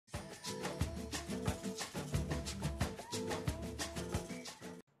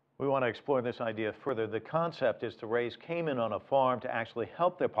We want to explore this idea further. The concept is to raise caiman on a farm to actually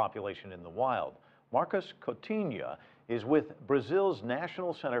help their population in the wild. Marcus Coutinho is with Brazil's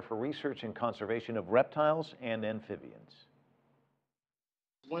National Center for Research and Conservation of Reptiles and Amphibians.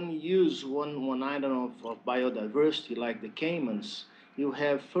 When you use one item of biodiversity like the caimans, you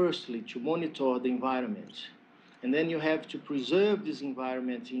have firstly to monitor the environment, and then you have to preserve this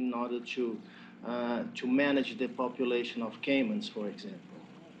environment in order to manage the population of caimans, for example.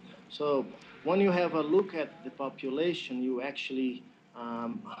 So when you have a look at the population, you actually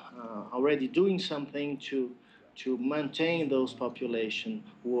already doing something to maintain those population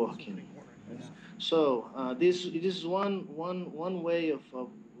working. So this is one way of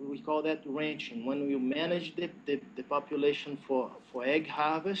we call that ranching, when you manage the population for egg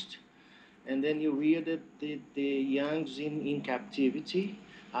harvest, and then you rear the youngs in captivity.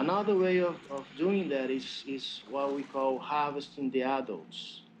 Another way of doing that is what we call harvesting the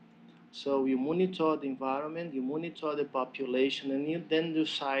adults. So you monitor the environment, you monitor the population, and you then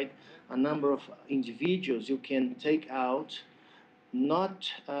decide a number of individuals you can take out,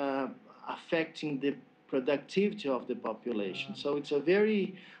 not affecting the productivity of the population. So it's a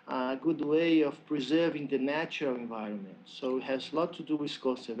very good way of preserving the natural environment. So it has a lot to do with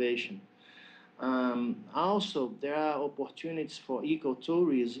conservation. Also, there are opportunities for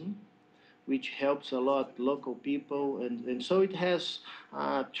ecotourism, which helps a lot local people, and so it has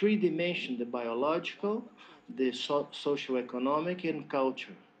three dimensions: the biological, the socio-economic, and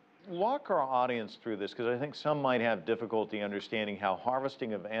culture. Walk our audience through this, because I think some might have difficulty understanding how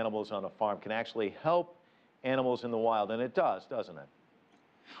harvesting of animals on a farm can actually help animals in the wild, and it does, doesn't it?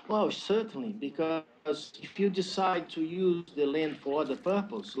 Well, certainly, because if you decide to use the land for other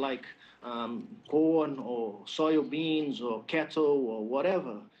purpose, like corn or soybeans or cattle or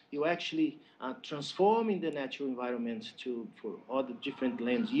whatever, you actually transforming the natural environment for other different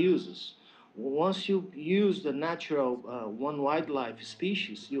land uses. Once you use the natural one wildlife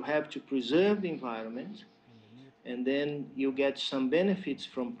species, you have to preserve the environment, and then you get some benefits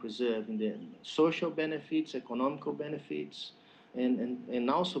from preserving them: social benefits, economical benefits, and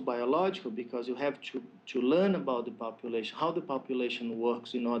also biological, because you have to learn about the population, how the population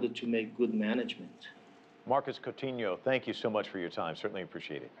works in order to make good management. Marcus Coutinho, thank you so much for your time. Certainly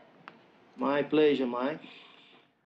appreciate it. My pleasure, Mike.